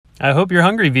I hope you're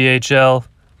hungry, VHL.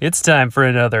 It's time for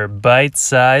another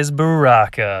bite-sized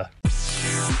Berocka.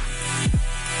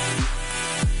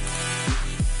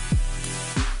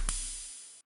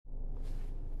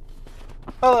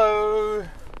 Hello,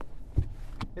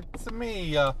 it's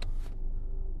me,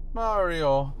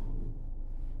 Mario.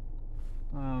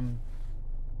 There's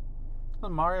a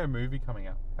Mario movie coming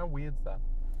out. How weird's that?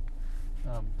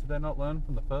 Did they not learn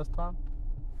from the first time?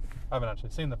 I haven't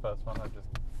actually seen the first one, I've just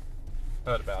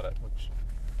heard about it, which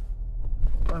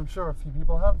I'm sure a few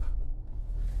people have.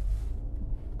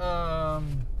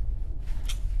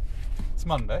 It's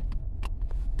Monday.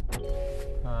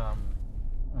 I'm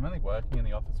only working in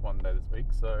the office one day this week,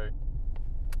 so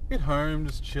get home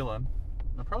just chilling.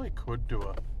 I probably could do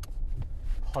a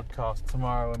podcast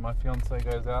tomorrow when my fiance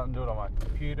goes out and do it on my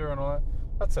computer and all that.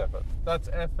 That's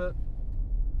effort.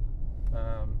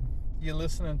 You're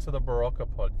listening to the Berocka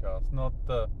podcast, not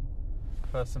the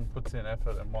person puts in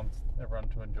effort and wants everyone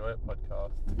to enjoy it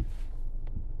podcast.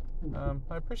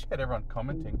 I appreciate everyone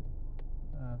commenting.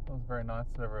 That was very nice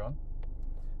of everyone.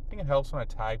 I think it helps when I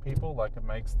tag people, like it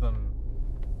makes them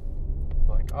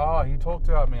like, oh, he talked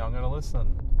about me, I'm going to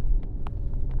listen.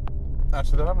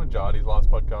 Actually, that happened with Jardy's last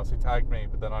podcast. He tagged me,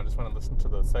 but then I just went and listened to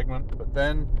the segment. But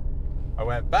then I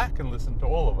went back and listened to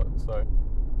all of it. So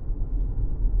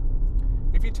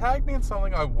if you tag me in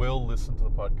something, I will listen to the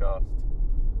podcast.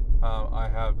 I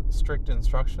have strict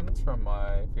instructions from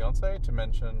my fiance to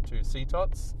mention to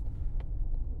CTOTS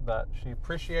that she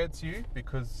appreciates you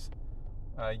because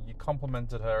you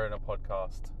complimented her in a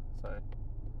podcast. So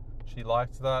she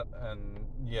liked that, and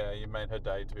yeah, you made her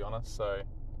day, to be honest. So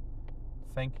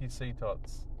thank you,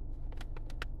 CTOTS.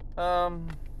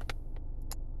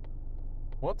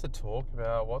 What to talk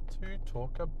about? What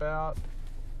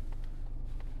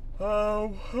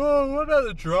about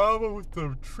the drama with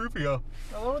the trivia?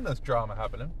 I love when there's drama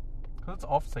happening, because it's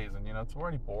off season, it's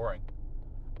already boring.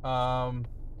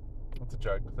 That's a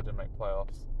joke, because I didn't make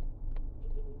playoffs.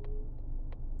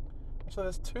 Actually,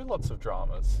 there's two lots of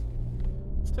dramas.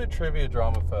 Let's do trivia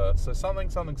drama first. So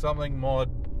something, mod,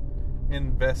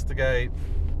 investigate,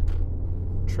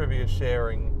 trivia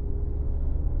sharing,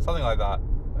 something like that.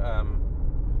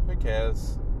 Who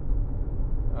cares?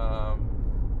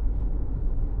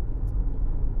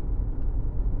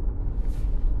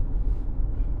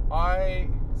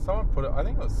 Someone put it, I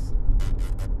think it was,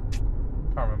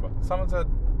 can't remember. Someone said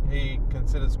he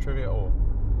considers trivia, or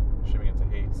assuming it's a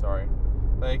he, sorry.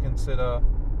 They consider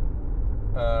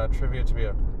trivia to be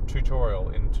a tutorial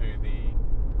into the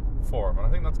forum, and I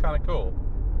think that's kind of cool.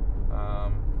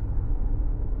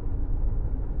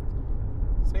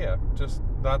 So yeah, just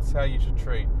that's how you should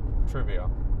treat trivia.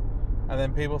 And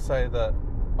then people say that,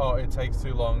 oh, it takes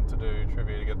too long to do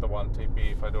trivia to get the 1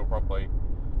 TP if I do it properly.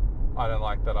 I don't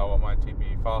like that, I want my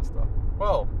TP faster.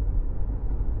 Well,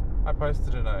 I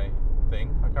posted in a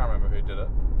thing, I can't remember who did it,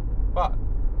 but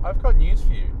I've got news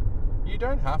for you. You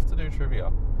don't have to do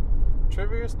trivia.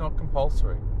 Trivia is not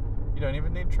compulsory. You don't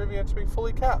even need trivia to be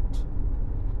fully capped.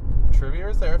 Trivia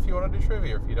is there if you want to do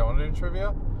trivia. If you don't want to do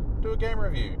trivia, do a game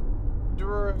review. Do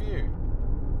a review.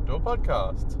 Do a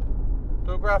podcast.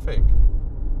 Do a graphic.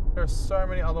 There are so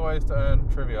many other ways to earn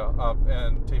trivia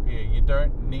and TPE. You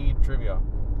don't need trivia.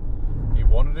 You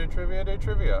want to do trivia, do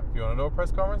trivia. If you want to do a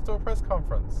press conference, do a press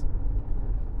conference.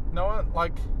 No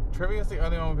one, trivia is the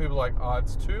only one where people are like, oh,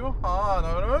 it's too hard,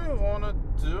 I don't want to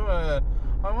do it.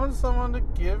 I want someone to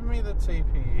give me the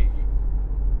TPE.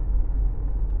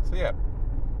 So yeah.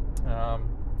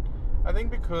 I think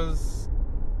because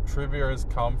trivia has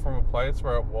come from a place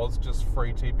where it was just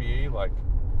free TPE, it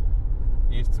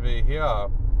used to be, here,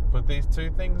 put these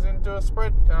two things into a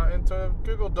into a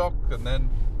Google Doc, and then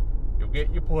you'll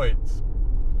get your points.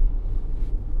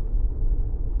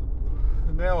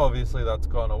 And now obviously that's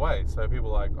gone away, so people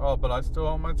are like, oh, but I still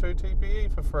want my 2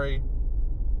 TPE for free.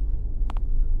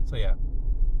 So yeah,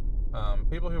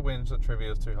 people who whinge that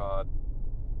trivia is too hard,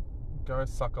 go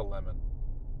suck a lemon.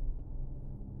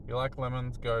 If you like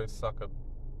lemons, go suck a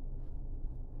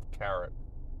carrot.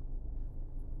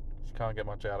 You can't get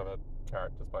much out of a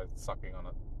carrot just by sucking on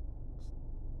it.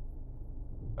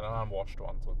 And an unwashed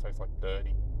one, so it tastes like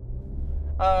dirty.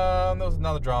 There was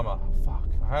another drama. Fuck,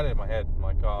 I had it in my head. I'm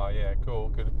like, oh yeah, cool.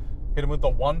 Could hit him with the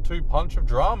 1-2 punch of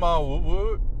drama. Woo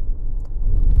woo.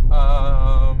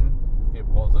 It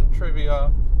wasn't trivia.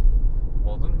 It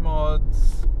wasn't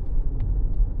mods.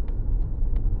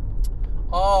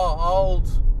 Oh, old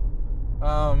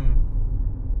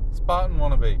Spartan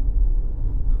wannabe.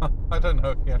 I don't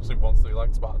know if he actually wants to be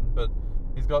like Spartan, but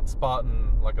he's got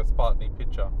Spartan, like a Spartan-y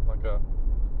picture, like a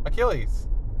Achilles.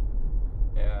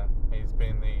 Yeah, he's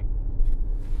been the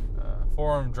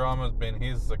forum drama has been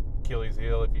his Achilles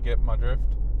heel, if you get my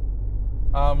drift.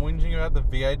 Whinging about the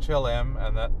VHLM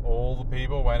and that all the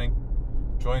people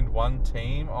joined one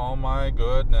team. Oh my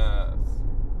goodness.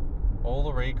 All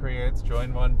the recreates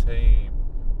joined one team.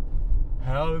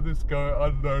 How did this go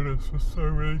unnoticed for so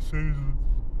many seasons?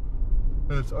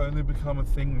 And it's only become a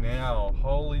thing now.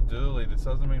 Holy dooly, this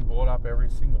hasn't been brought up every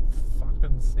single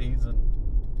fucking season.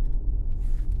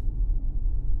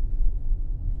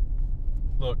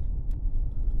 Look,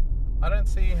 I don't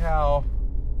see how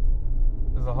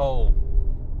there's a whole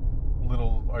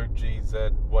little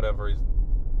OGZ, whatever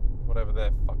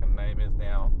their fucking name is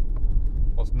now.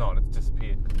 Well, it's not, it's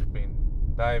disappeared because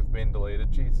they've been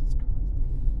deleted. Jesus Christ.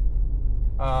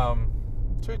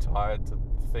 Too tired to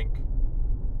think.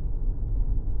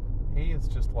 He is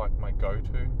just like my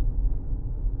go-to.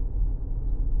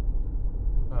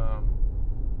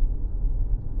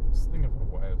 Just think of a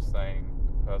way of saying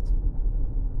person.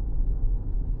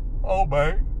 Old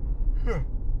mate.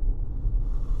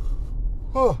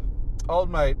 Old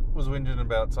mate was whinging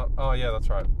about something. Oh yeah, that's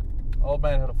right. Old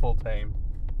mate had a full team.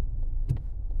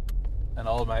 And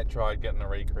old mate tried getting a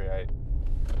recreate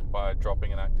by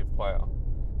dropping an active player.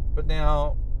 But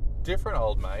now, different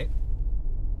old mate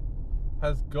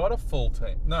has got a full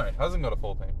team. No, hasn't got a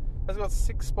full team. Has got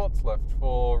 6 spots left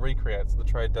for recreates at the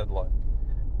trade deadline.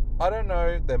 I don't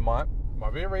know, there might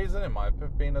be a reason. It might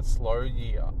have been a slow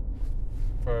year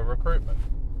for recruitment.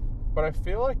 But I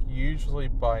feel like usually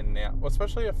by now,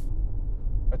 especially if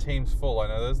a team's full, I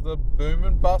know there's the boom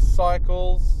and bust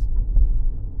cycles.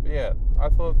 But yeah, I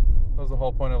thought that was the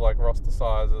whole point of like roster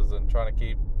sizes and trying to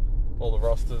keep all the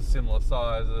rosters similar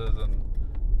sizes, and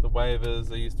the waivers.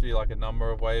 There used to be like a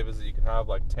number of waivers that you could have,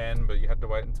 like 10, but you had to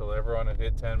wait until everyone had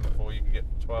hit 10 before you could get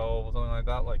 12 or something like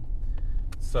that. Like,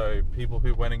 so people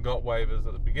who went and got waivers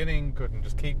at the beginning couldn't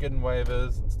just keep getting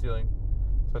waivers and stealing.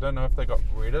 So I don't know if they got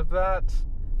rid of that.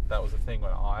 That was a thing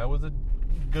when I was a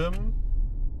gum.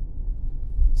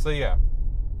 So yeah.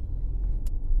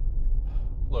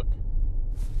 Look.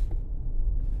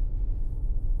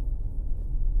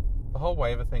 The whole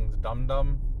waiver thing's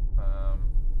dumb.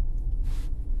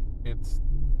 It's...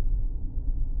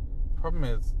 Problem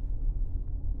is,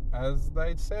 as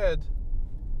they said,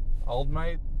 old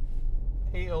mate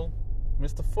heel,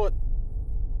 Mr. Foot.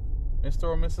 Mr.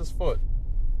 or Mrs. Foot.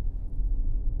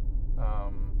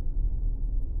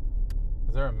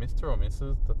 Is there a Mr. or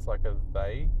Mrs. that's like a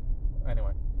they?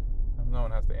 Anyway, no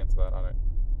one has to answer that.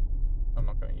 I'm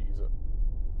not going to use it.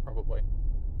 Probably.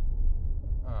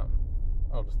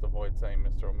 I'll just avoid saying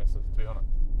Mr. or Mrs. to be honest.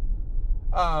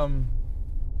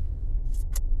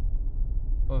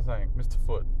 What was I saying? Mr.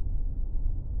 Foot.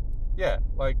 Yeah,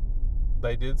 like,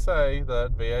 they did say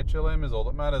that VHLM is all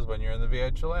that matters when you're in the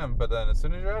VHLM, but then as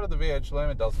soon as you're out of the VHLM,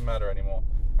 it doesn't matter anymore.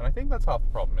 And I think that's half the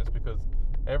problem, is because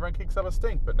everyone kicks up a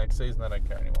stink, but next season they don't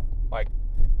care anymore. Like,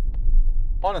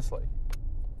 honestly,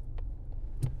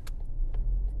 the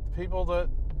people that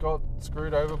got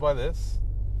screwed over by this,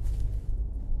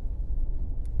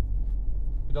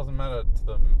 it doesn't matter to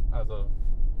them as of,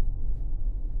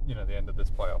 the end of this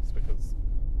playoffs, because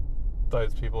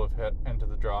those people have entered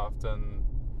the draft and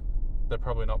they're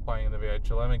probably not playing in the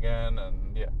VHLM again,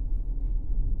 and yeah.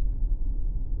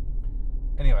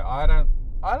 Anyway, I don't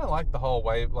like the whole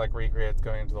wave, like recreates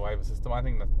going into the waiver system. I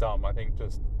think that's dumb. I think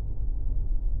just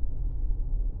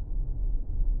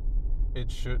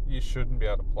you shouldn't be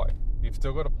able to play. You've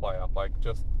still got to play up. Like,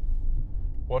 just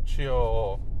watch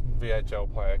your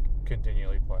VHL player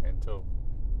continually play until,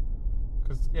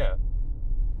 because yeah,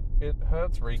 it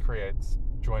hurts recreates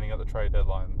joining at the trade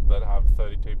deadline that have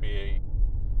 32 PE,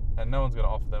 and no one's going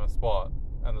to offer them a spot.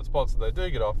 And the spots that they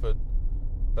do get offered,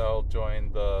 they'll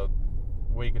join the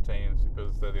weaker teams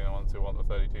because they're the only ones who want the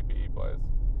 32 PE players.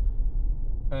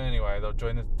 And anyway, they'll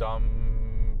join this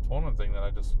dumb tournament thing that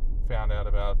I just found out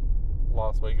about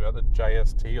last week, about the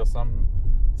JST or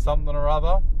something or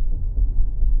other,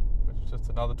 which is just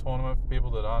another tournament for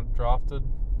people that aren't drafted,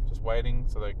 just waiting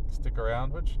so they stick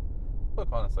around. Which, look,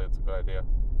 honestly, it's a good idea.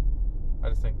 I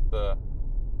just think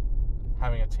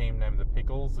having a team named the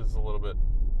Pickles is a little bit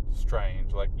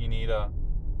strange. Like, you need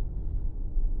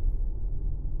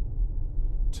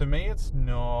to me, it's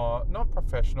not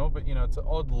professional, but it's an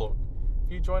odd look.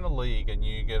 If you join a league and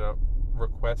you get a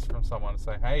request from someone to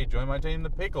say, hey, join my team,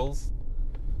 the Pickles,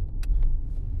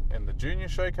 in the Junior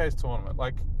Showcase tournament.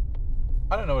 Like,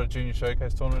 I don't know what a Junior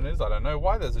Showcase tournament is. I don't know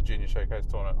why there's a Junior Showcase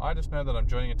tournament. I just know that I'm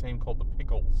joining a team called the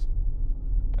Pickles.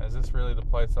 And is this really the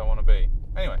place I want to be?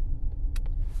 Anyway,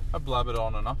 I blabbered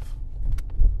on enough.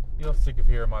 You're sick of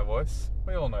hearing my voice.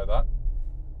 We all know that.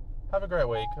 Have a great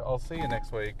week. I'll see you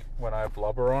next week when I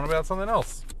blubber on about something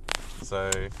else. So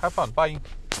have fun. Bye.